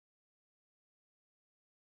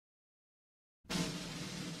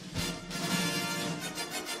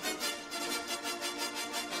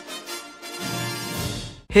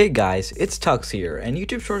Hey guys, it's Tucz here, and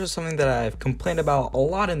YouTube Shorts is something that I've complained about a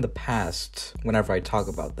lot in the past whenever I talk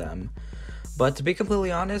about them. But to be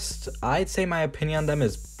completely honest, I'd say my opinion on them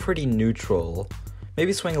is pretty neutral.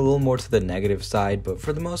 Maybe swing a little more to the negative side, but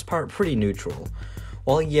for the most part, pretty neutral.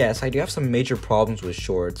 While yes, I do have some major problems with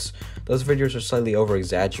shorts, those videos are slightly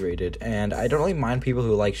over-exaggerated, and I don't really mind people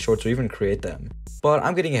who like shorts or even create them. But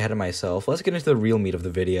I'm getting ahead of myself. Let's get into the real meat of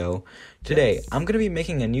the video. Today, I'm going to be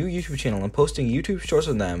making a new YouTube channel and posting YouTube Shorts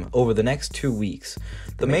on them over the next 2 weeks.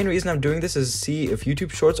 The main reason I'm doing this is to see if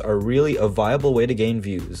YouTube Shorts are really a viable way to gain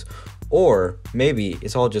views. Or maybe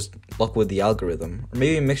it's all just luck with the algorithm, or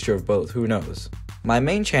maybe a mixture of both, who knows. My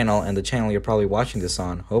main channel, and the channel you're probably watching this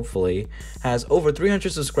on, hopefully, has over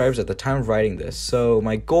 300 subscribers at the time of writing this, so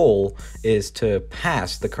my goal is to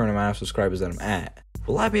pass the current amount of subscribers that I'm at.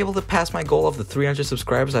 Will I be able to pass my goal of the 300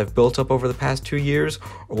 subscribers I've built up over the past 2 years,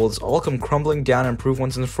 or will this all come crumbling down and prove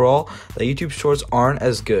once and for all that YouTube Shorts aren't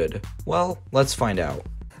as good? Well, let's find out.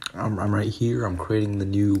 I'm right here, I'm creating the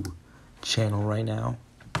new channel right now.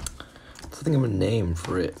 Let's think of a name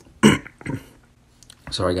for it.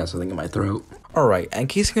 Sorry, I got something in my throat. Alright, in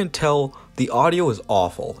case you can tell, the audio is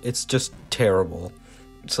awful. It's just terrible.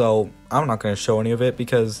 So, I'm not going to show any of it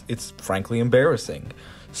because it's frankly embarrassing.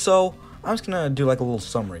 So, I'm just going to do like a little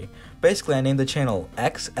summary. Basically, I named the channel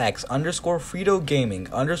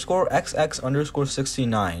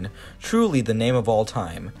XX_FritoGamin_XX_69. Truly the name of all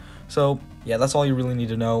time. So, yeah, that's all you really need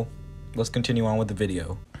to know. Let's continue on with the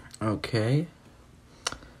video. Okay.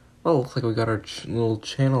 Well, looks like we got our little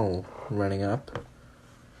channel running up.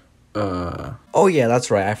 Oh yeah, that's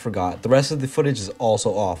right, I forgot. The rest of the footage is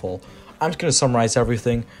also awful. I'm just gonna summarize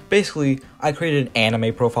everything. Basically, I created an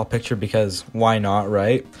anime profile picture because why not,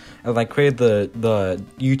 right? And I created the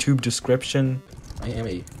YouTube description. I'm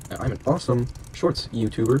an awesome shorts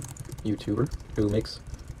YouTuber who makes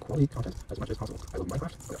quality content as much as possible. I love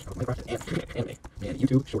Minecraft and anime and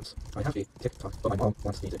YouTube Shorts. I have a TikTok, but my mom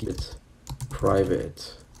wants me to keep it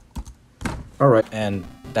private. Alright, and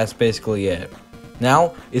that's basically it.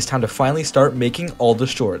 Now, it's time to finally start making all the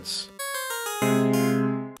shorts.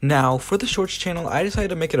 Now, for the shorts channel, I decided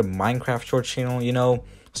to make it a Minecraft shorts channel, you know,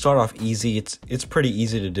 start off easy, it's pretty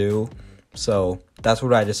easy to do, so that's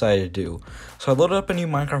what I decided to do. So I loaded up a new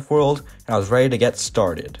Minecraft world, and I was ready to get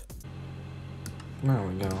started. There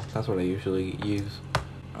we go, that's what I usually use.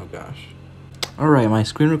 Oh gosh. Alright, my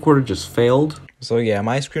screen recorder just failed. So yeah,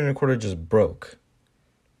 my screen recorder just broke.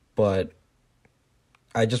 But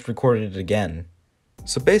I just recorded it again.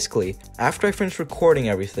 So basically, after I finished recording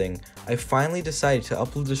everything, I finally decided to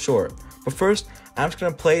upload the short. But first, I'm just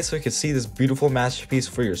gonna play it so you can see this beautiful masterpiece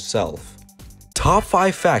for yourself. Top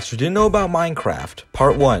 5 facts you didn't know about Minecraft.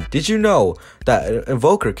 Part 1. Did you know that an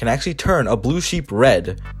invoker can actually turn a blue sheep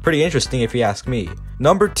red? Pretty interesting if you ask me.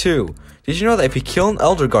 Number 2. Did you know that if you kill an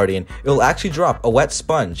Elder Guardian, it will actually drop a wet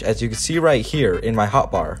sponge, as you can see right here in my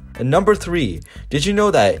hotbar? And number 3. Did you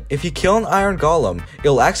know that if you kill an Iron Golem, it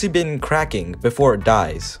will actually begin cracking before it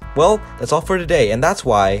dies? Well, that's all for today, and that's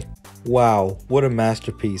why... Wow, what a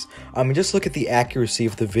masterpiece. I mean, just look at the accuracy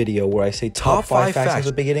of the video where I say top 5 facts at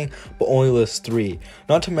the beginning, but only list 3.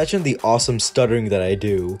 Not to mention the awesome stuttering that I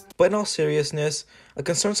do. But in all seriousness, a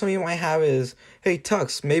concern some of you might have is, hey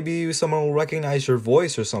Tucz, maybe someone will recognize your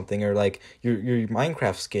voice or something, or like your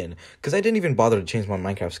Minecraft skin. Because I didn't even bother to change my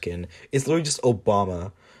Minecraft skin. It's literally just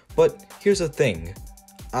Obama. But here's the thing.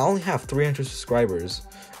 I only have 300 subscribers,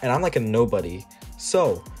 and I'm like a nobody.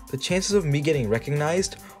 So, the chances of me getting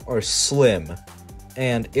recognized are slim,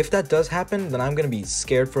 and if that does happen, then I'm gonna be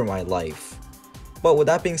scared for my life. But with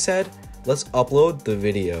that being said, let's upload the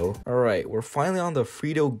video. Alright, we're finally on the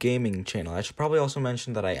FritoGamin channel. I should probably also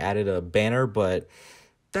mention that I added a banner, but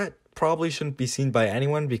that probably shouldn't be seen by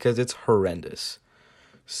anyone because it's horrendous.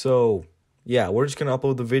 So yeah, we're just gonna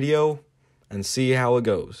upload the video and see how it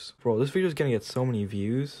goes. Bro, this video is gonna get so many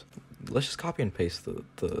views. Let's just copy and paste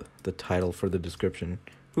the title for the description.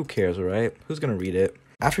 Who cares, alright? Who's gonna read it?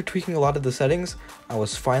 After tweaking a lot of the settings, I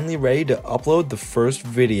was finally ready to upload the first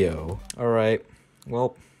video. Alright,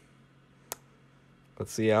 well,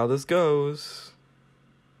 let's see how this goes.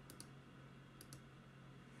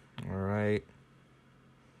 Alright.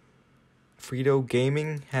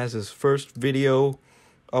 FritoGamin has his first video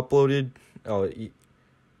uploaded. Oh,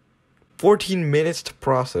 14 minutes to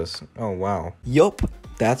process. Oh, wow. Yup,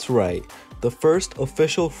 that's right. The first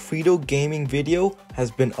official FritoGamin video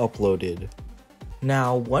has been uploaded.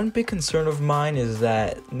 Now, one big concern of mine is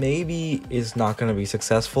that maybe it's not going to be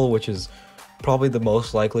successful, which is probably the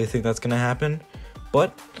most likely thing that's going to happen.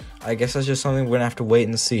 But I guess that's just something we're going to have to wait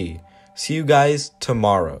and see. See you guys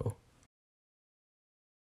tomorrow.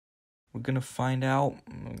 We're going to find out.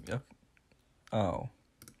 Oh.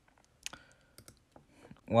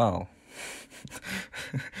 well,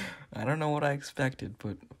 I don't know what I expected,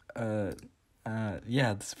 but,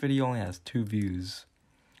 yeah, this video only has 2 views.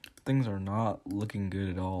 Things are not looking good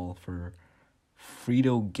at all for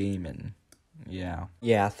FritoGamin.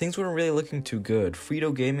 Yeah, things weren't really looking too good.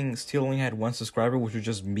 FritoGamin still only had 1 subscriber, which was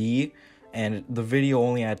just me, and the video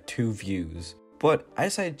only had 2 views. But I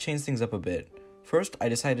decided to change things up a bit. First, I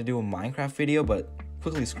decided to do a Minecraft video, but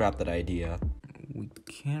quickly scrapped that idea. We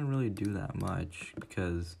can't really do that much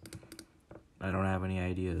because I don't have any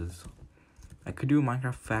ideas. I could do a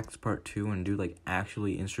Minecraft Facts Part 2 and do like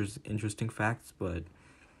actually interesting facts, but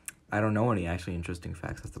I don't know any actually interesting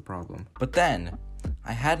facts, that's the problem. But then,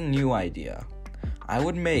 I had a new idea. I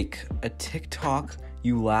would make a TikTok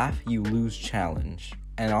you laugh, you lose challenge.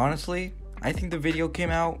 And honestly, I think the video came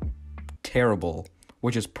out terrible,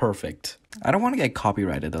 which is perfect. I don't want to get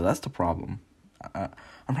copyrighted though, that's the problem.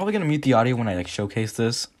 I'm probably going to mute the audio when I like showcase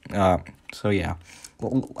this. So yeah.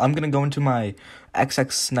 I'm going to go into my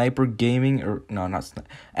XX Sniper Gaming, or no, not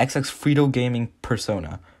XX FritoGamin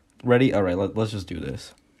persona. Ready? Alright, let's just do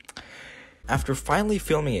this. After finally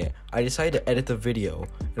filming it, I decided to edit the video,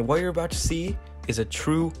 and what you're about to see is a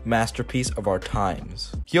true masterpiece of our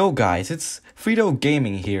times. Yo guys, it's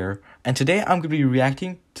FritoGamin here, and today I'm going to be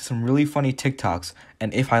reacting to some really funny TikToks,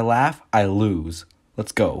 and if I laugh, I lose.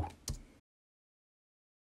 Let's go.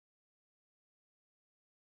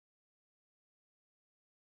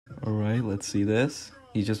 Alright, let's see this.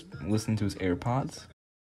 He just listened to his AirPods.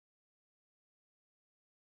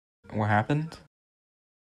 What happened?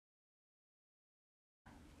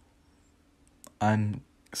 I'm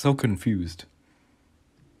so confused.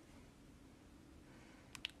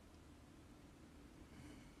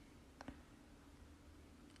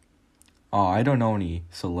 Oh, I don't know any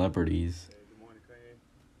celebrities.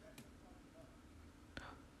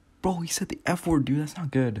 Bro, he said the F word, dude. That's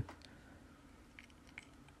not good.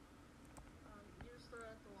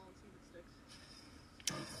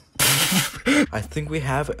 I think we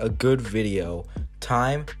have a good video.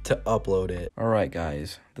 Time to upload it. Alright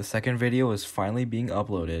guys, the second video is finally being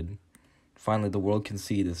uploaded. Finally the world can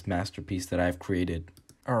see this masterpiece that I've created.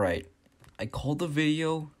 Alright, I called the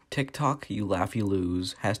video TikTok you laugh you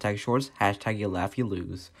lose. Hashtag shorts, hashtag you laugh you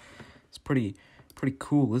lose. It's pretty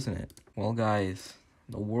cool, isn't it? Well guys,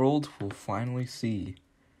 the world will finally see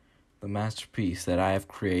the masterpiece that I have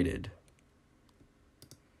created.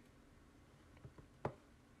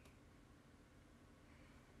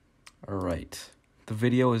 Alright. The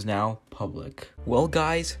video is now public. Well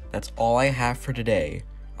guys, that's all I have for today.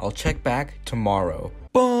 I'll check back tomorrow.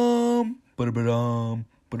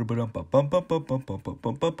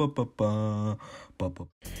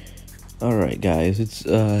 Alright guys,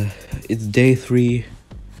 it's day 3.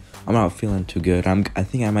 I'm not feeling too good. I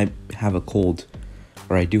think I might have a cold.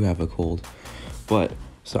 Or I do have a cold. But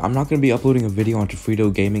so I'm not gonna be uploading a video onto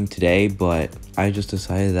FritoGamin today, but I just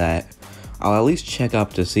decided that I'll at least check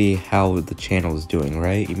up to see how the channel is doing,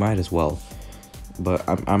 right? You might as well. But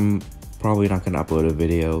I'm probably not gonna upload a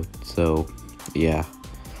video, so yeah.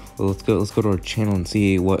 Well, let's go to our channel and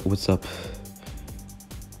see what's up.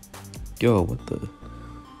 Yo, what the?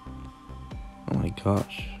 Oh my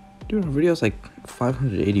gosh. Dude, our video's like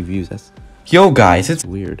 580 views. That's yo guys, it's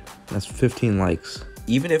weird. That's 15 likes.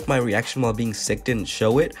 Even if my reaction while being sick didn't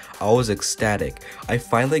show it, I was ecstatic. I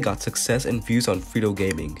finally got success and views on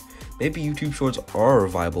FritoGamin. Maybe YouTube Shorts are a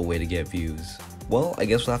viable way to get views. Well, I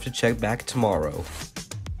guess we'll have to check back tomorrow.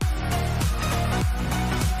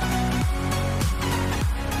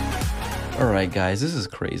 Alright guys, this is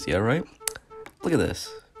crazy, alright? Look at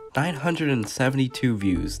this. 972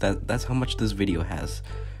 views. That's how much this video has.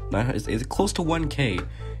 It's close to 1K.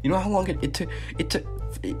 You know how long it took?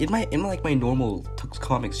 In my normal Tucz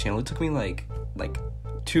comics channel, it took me like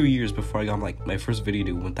 2 years before I got my first video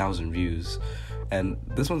to 1,000 views. And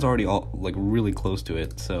this one's already really close to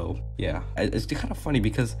it, so yeah. It's kind of funny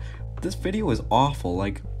because this video is awful.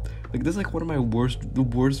 Like this is like one of my worst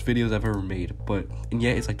videos I've ever made, and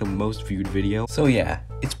yet it's like the most viewed video. So yeah,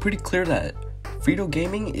 it's pretty clear that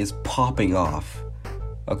FritoGamin is popping off.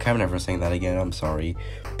 Okay, I'm never saying that again, I'm sorry.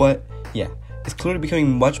 But yeah, it's clearly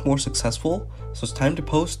becoming much more successful, so it's time to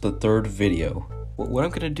post the 3rd video. What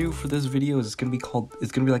I'm gonna do for this video is it's gonna be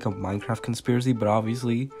like a Minecraft conspiracy, but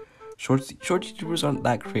obviously short YouTubers aren't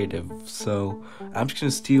that creative, so I'm just gonna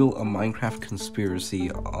steal a Minecraft conspiracy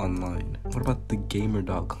online. What about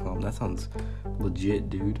thegamer.com? That sounds legit,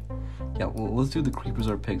 dude. Yeah, well, let's do the creepers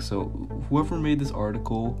are pigs. So whoever made this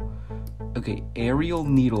article, okay, Ariel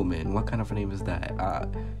Needleman, what kind of a name is that?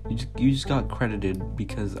 You just got credited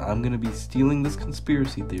because I'm gonna be stealing this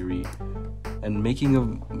conspiracy theory and making a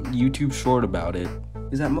YouTube short about it.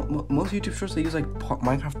 is that most YouTube shorts, they use like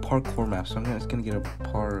Minecraft parkour maps. So I'm just gonna get a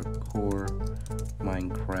parkour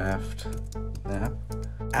Minecraft map.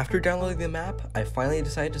 After downloading the map, I finally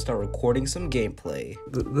decided to start recording some gameplay.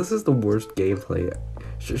 This is the worst gameplay.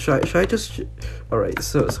 Should I just... Alright,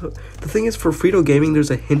 so the thing is, for FritoGamin,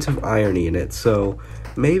 there's a hint of irony in it, so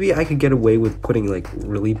maybe I could get away with putting, like,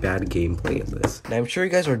 really bad gameplay in this. And I'm sure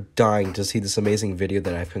you guys are dying to see this amazing video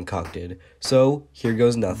that I've concocted, so here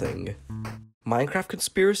goes nothing. Minecraft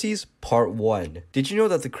Conspiracies Part 1. Did you know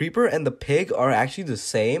that the creeper and the pig are actually the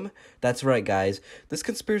same? That's right, guys. This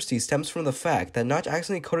conspiracy stems from the fact that Notch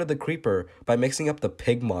accidentally coded the creeper by mixing up the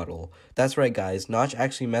pig model. That's right, guys. Notch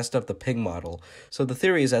actually messed up the pig model. So the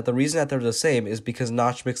theory is that the reason that they're the same is because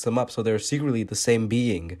Notch mixed them up, so they're secretly the same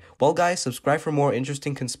being. Well, guys, subscribe for more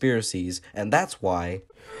interesting conspiracies, and that's why.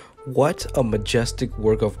 What a majestic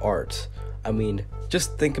work of art. I mean,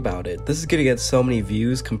 just think about it. This is gonna get so many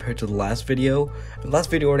views compared to the last video. The last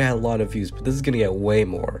video already had a lot of views, but this is gonna get way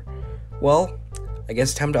more. Well, I guess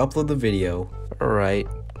it's time to upload the video. Alright,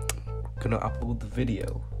 gonna upload the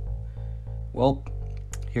video. Well,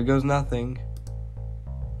 here goes nothing.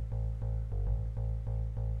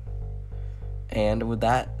 And with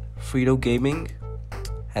that, FritoGamin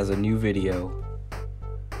has a new video.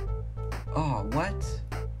 Oh, what?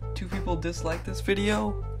 2 people disliked this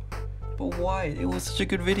video? But why? It was such a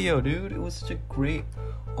good video, dude. It was such a great,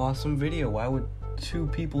 awesome video. Why would 2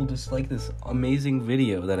 people dislike this amazing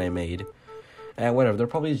video that I made? And whatever, they're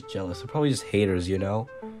probably just jealous. They're probably just haters, you know?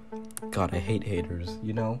 God, I hate haters,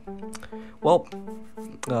 you know? Well,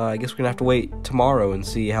 I guess we're gonna have to wait tomorrow and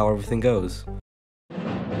see how everything goes.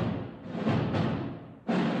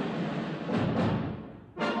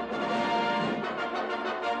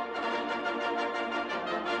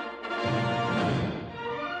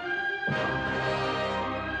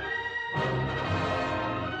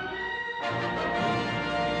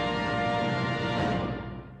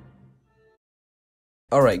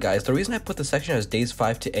 Alright guys, the reason I put the section as days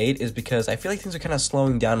 5 to 8 is because I feel like things are kind of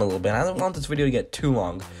slowing down a little bit. I don't want this video to get too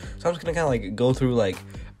long, so I'm just gonna kind of like go through like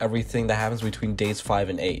everything that happens between days 5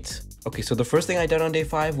 and 8. Okay, so the first thing I did on day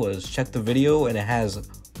 5 was check the video, and it has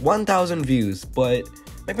 1,000 views, but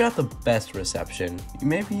maybe not the best reception.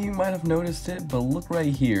 Maybe you might have noticed it, but look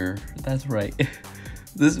right here. That's right.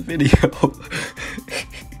 This video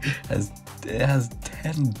has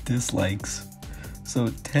 10 dislikes. So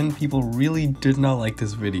 10 people really did not like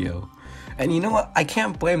this video. And you know what? I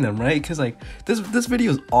can't blame them, right? Because like this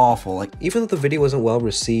video is awful. Like, even though the video wasn't well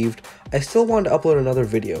received, I still wanted to upload another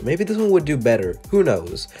video. Maybe this one would do better. Who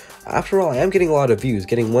knows? After all, I am getting a lot of views,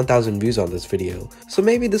 getting 1,000 views on this video. So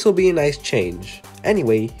maybe this will be a nice change.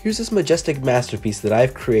 Anyway, here's this majestic masterpiece that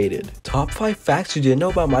I've created. Top 5 facts you didn't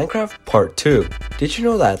know about Minecraft, Part 2. Did you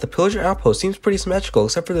know that the pillager outpost seems pretty symmetrical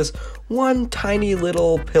except for this one tiny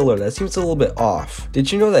little pillar that seems a little bit off?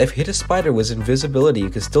 Did you know that if you hit a spider with invisibility,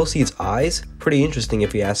 you can still see its eyes? Pretty interesting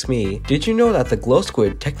if you ask me. Did you know that the glow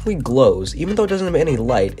squid technically glows? Even though it doesn't emit any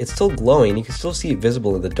light, it's still glowing, you can still see it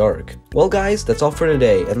visible in the dark. Well guys, that's all for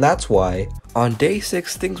today, and that's why on day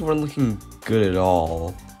 6 things weren't looking good at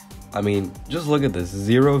all. I mean, just look at this,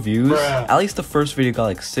 0 views. Bruh. At least the first video got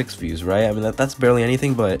like 6 views, right? I mean, that's barely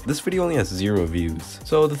anything, but this video only has 0 views.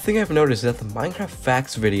 So the thing I've noticed is that the Minecraft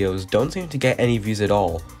facts videos don't seem to get any views at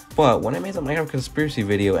all. But when I made the Minecraft conspiracy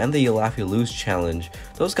video and the You Laugh You Lose challenge,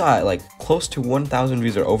 those got like close to 1,000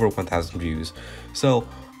 views or over 1,000 views. So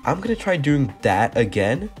I'm gonna try doing that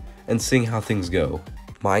again and seeing how things go.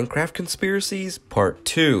 Minecraft Conspiracies Part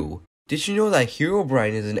 2. Did you know that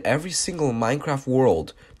Herobrine is in every single Minecraft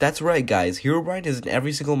world? That's right guys, Herobrine is in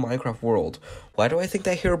every single Minecraft world. Why do I think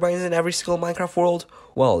that Herobrine is in every single Minecraft world?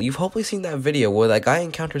 Well, you've hopefully seen that video where that guy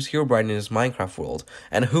encounters Herobrine in his Minecraft world.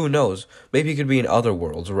 And who knows, maybe he could be in other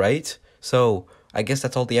worlds, right? So, I guess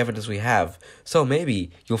that's all the evidence we have. So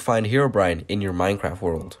maybe you'll find Herobrine in your Minecraft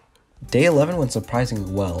world. Day 11 went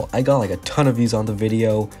surprisingly well. I got like a ton of views on the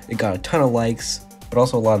video, it got a ton of likes, but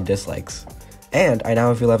also a lot of dislikes. And I now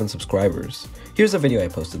have 11 subscribers. Here's the video I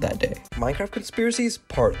posted that day. Minecraft Conspiracies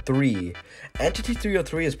Part 3. Entity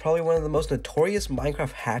 303 is probably one of the most notorious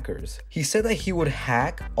Minecraft hackers. He said that he would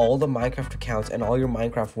hack all the Minecraft accounts and all your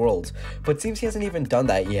Minecraft worlds, but it seems he hasn't even done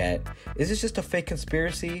that yet. Is this just a fake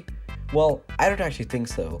conspiracy? Well, I don't actually think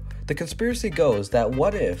so. The conspiracy goes that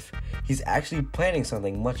what if he's actually planning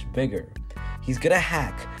something much bigger? He's gonna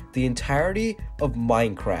hack the entirety of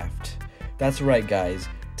Minecraft. That's right guys.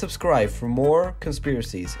 Subscribe for more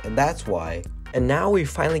conspiracies, and that's why. And now we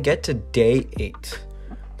finally get to day 8.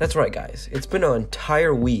 That's right guys, it's been an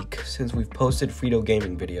entire week since we've posted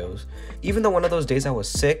FritoGamin videos. Even though one of those days I was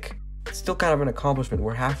sick, It's still kind of an accomplishment.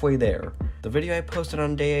 We're halfway there. The video I posted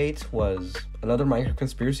on day 8 was another Minecraft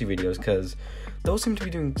conspiracy videos, because those seem to be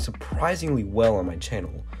doing surprisingly well on my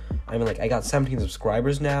channel. I mean, like, I got 17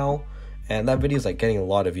 subscribers now, and that video is like getting a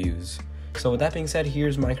lot of views. So with that being said,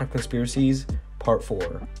 here's Minecraft Conspiracies Part 4.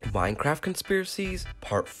 Minecraft Conspiracies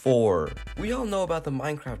Part 4. We all know about the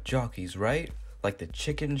Minecraft jockeys, right? Like the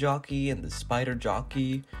chicken jockey and the spider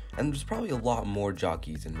jockey, and there's probably a lot more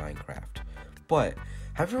jockeys in Minecraft. But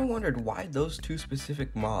have you ever wondered why those two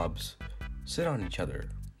specific mobs sit on each other?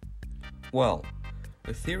 Well,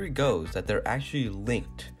 the theory goes that they're actually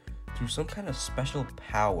linked through some kind of special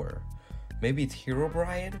power. Maybe it's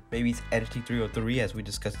Herobrine, maybe it's Entity 303 as we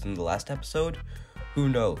discussed in the last episode, who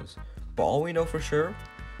knows? But all we know for sure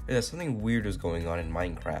is that something weird is going on in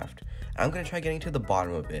Minecraft. I'm gonna try getting to the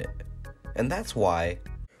bottom of it. And that's why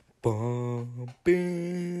on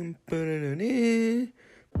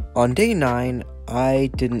day 9, I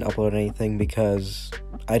didn't upload anything because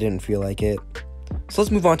I didn't feel like it. So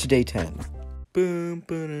let's move on to day 10.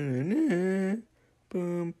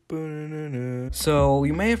 So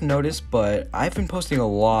you may have noticed, but I've been posting a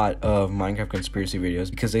lot of Minecraft conspiracy videos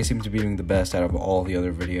because they seem to be doing the best out of all the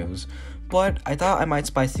other videos. But I thought I might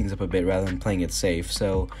spice things up a bit rather than playing it safe.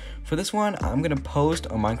 So for this one, I'm gonna post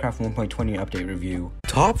a Minecraft 1.20 update review.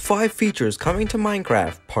 Top 5 features coming to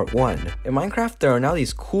Minecraft, Part 1. In Minecraft, there are now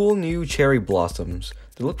these cool new cherry blossoms.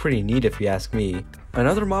 They look pretty neat if you ask me.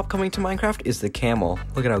 Another mob coming to Minecraft is the camel.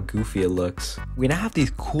 Look at how goofy it looks. We now have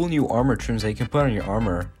these cool new armor trims that you can put on your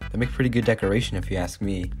armor. They make pretty good decoration if you ask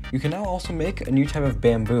me. You can now also make a new type of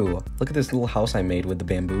bamboo. Look at this little house I made with the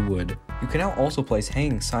bamboo wood. You can now also place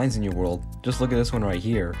hanging signs in your world. Just look at this one right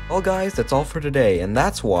here. Well guys, that's all for today, and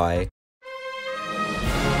that's why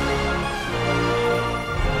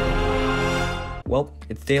well,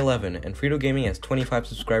 it's day 11, and FritoGamin has 25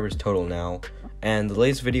 subscribers total now, and the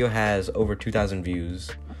latest video has over 2,000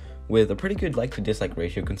 views, with a pretty good like to dislike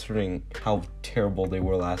ratio considering how terrible they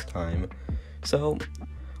were last time. So,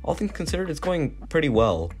 all things considered, it's going pretty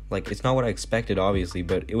well. Like, it's not what I expected, obviously,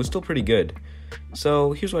 but it was still pretty good.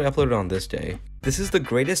 So, here's what I uploaded on this day. This is the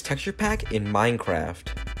greatest texture pack in Minecraft.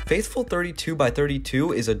 Faithful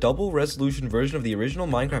 32x32 is a double resolution version of the original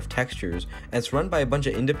Minecraft textures, and it's run by a bunch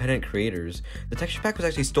of independent creators. The texture pack was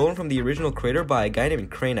actually stolen from the original creator by a guy named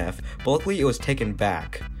Cranef, but luckily it was taken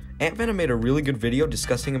back. Ant-Venom made a really good video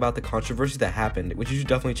discussing about the controversy that happened, which you should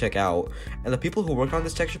definitely check out. And the people who worked on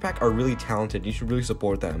this texture pack are really talented. You should really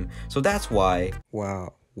support them. So that's why.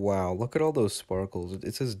 Wow, look at all those sparkles.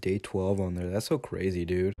 It says day 12 on there. That's so crazy,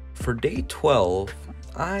 dude. For day 12,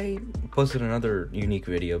 I posted another unique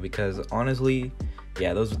video because honestly,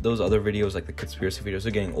 yeah, those other videos, like the conspiracy videos,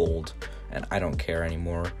 are getting old and I don't care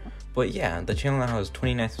anymore. But yeah, the channel now has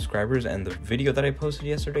 29 subscribers, and the video that I posted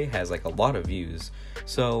yesterday has like a lot of views.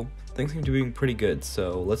 So things seem to be doing pretty good,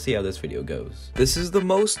 so let's see how this video goes. This is the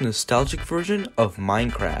most nostalgic version of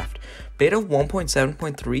Minecraft. Beta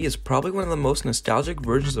 1.7.3 is probably one of the most nostalgic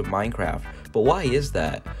versions of Minecraft, but why is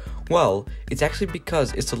that? Well, it's actually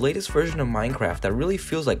because it's the latest version of Minecraft that really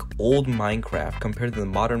feels like old Minecraft compared to the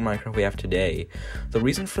modern Minecraft we have today. The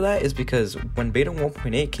reason for that is because when Beta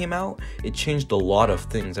 1.8 came out, it changed a lot of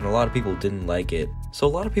things and a lot of people didn't like it. So a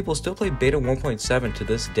lot of people still play Beta 1.7 to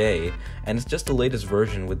this day, and it's just the latest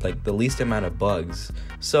version with like the least amount of bugs.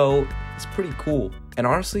 So it's pretty cool. And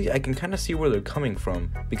honestly, I can kind of see where they're coming from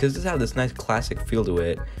because this has this nice classic feel to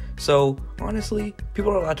it. So honestly,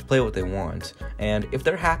 people are allowed to play what they want, and if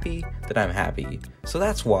they're happy, then I'm happy. So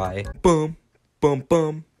that's why.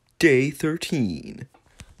 Day 13.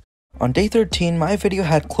 On day 13, my video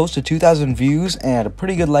had close to 2,000 views and a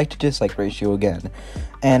pretty good like to dislike ratio again.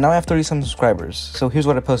 And now I have 30-some subscribers, so here's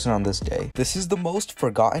what I posted on this day. This is the most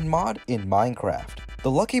forgotten mod in Minecraft.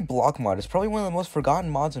 The Lucky Block mod is probably one of the most forgotten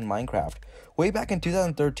mods in Minecraft. Way back in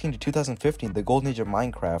 2013 to 2015, the golden age of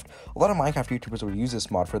Minecraft, a lot of Minecraft YouTubers would use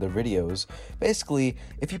this mod for their videos. Basically,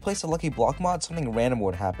 if you place a Lucky Block mod, something random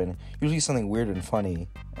would happen, usually something weird and funny.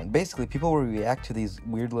 And basically, people would react to these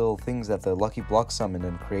weird little things that the Lucky Block summoned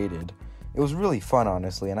and created. It was really fun,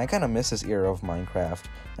 honestly, and I kind of miss this era of Minecraft,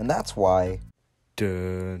 and that's why.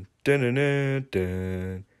 Dun, dun, dun,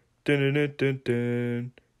 dun, dun, dun, dun,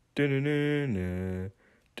 dun, dun,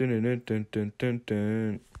 dun, dun, dun, dun, dun,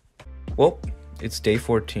 dun. Well, it's day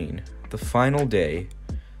 14, the final day.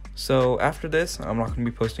 So after this, I'm not going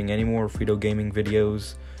to be posting any more FritoGamin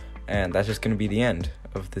videos, and that's just going to be the end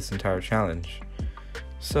of this entire challenge.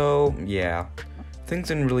 So yeah, things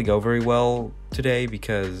didn't really go very well today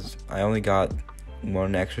because I only got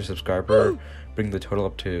one extra subscriber, bringing the total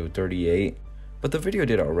up to 38. But the video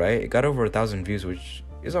did alright. It got over 1,000 views, which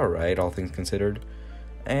is alright, all things considered.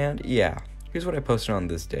 And yeah, here's what I posted on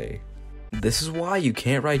this day. This is why you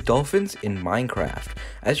can't ride dolphins in Minecraft.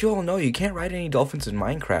 As you all know, you can't ride any dolphins in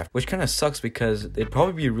Minecraft, which kind of sucks because it'd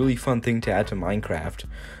probably be a really fun thing to add to Minecraft.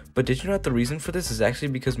 But did you know that the reason for this is actually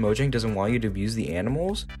because Mojang doesn't want you to abuse the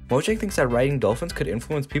animals? Mojang thinks that riding dolphins could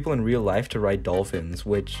influence people in real life to ride dolphins,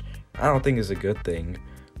 which I don't think is a good thing.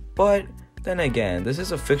 But then again, this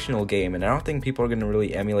is a fictional game and I don't think people are going to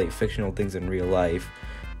really emulate fictional things in real life.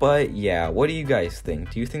 But yeah, what do you guys think?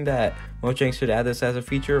 Do you think that Mojang should add this as a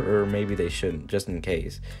feature, or maybe they shouldn't, just in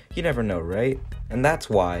case? You never know, right? And that's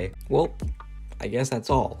why, well, I guess that's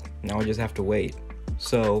all. Now I just have to wait.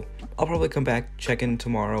 So, I'll probably come back, check in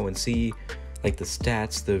tomorrow, and see, like, the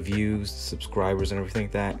stats, the views, subscribers, and everything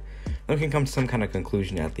like that. Then we can come to some kind of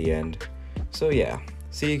conclusion at the end. So yeah,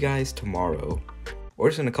 see you guys tomorrow. Or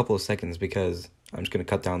just in a couple of seconds, because I'm just gonna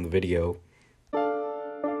cut down the video.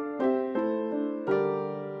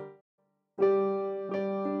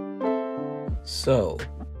 So,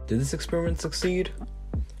 did this experiment succeed?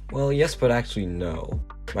 Well, yes, but actually no.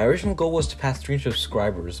 My original goal was to pass 300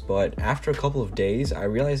 subscribers, but after a couple of days, I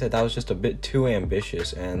realized that was just a bit too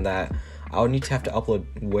ambitious and that I would need to have to upload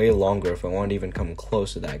way longer if I wanted to even come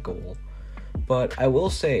close to that goal. But I will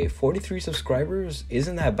say, 43 subscribers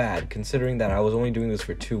isn't that bad, considering that I was only doing this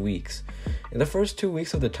for 2 weeks. In the first 2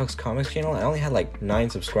 weeks of the Tucz Comics channel, I only had like 9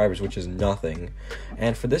 subscribers, which is nothing.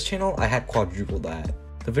 And for this channel, I had quadruple that.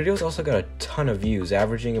 The videos also got a ton of views,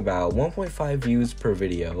 averaging about 1.5 views per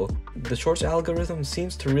video. The Shorts algorithm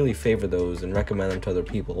seems to really favor those and recommend them to other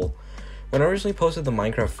people. When I originally posted the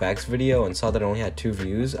Minecraft Facts video and saw that it only had 2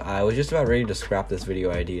 views, I was just about ready to scrap this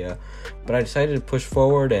video idea, but I decided to push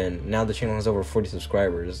forward and now the channel has over 40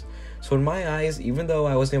 subscribers. So in my eyes, even though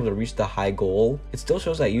I wasn't able to reach the high goal, it still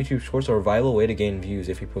shows that YouTube Shorts are a viable way to gain views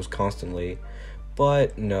if you post constantly.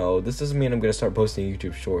 But no, this doesn't mean I'm going to start posting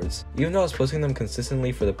YouTube Shorts. Even though I was posting them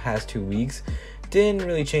consistently for the past 2 weeks, didn't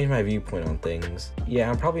really change my viewpoint on things.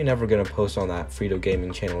 Yeah, I'm probably never going to post on that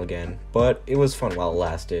FritoGamin channel again, but it was fun while it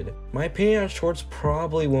lasted. My opinion on Shorts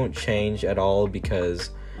probably won't change at all because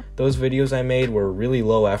those videos I made were really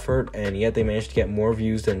low effort and yet they managed to get more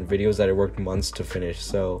views than videos that I worked months to finish,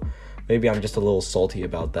 so maybe I'm just a little salty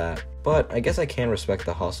about that. But I guess I can respect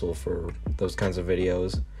the hustle for those kinds of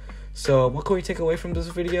videos. So what can we take away from this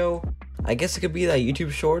video? I guess it could be that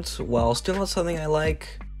YouTube Shorts, while still not something I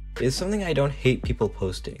like, is something I don't hate people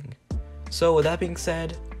posting. So with that being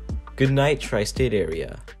said, good night, Tri-State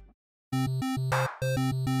area.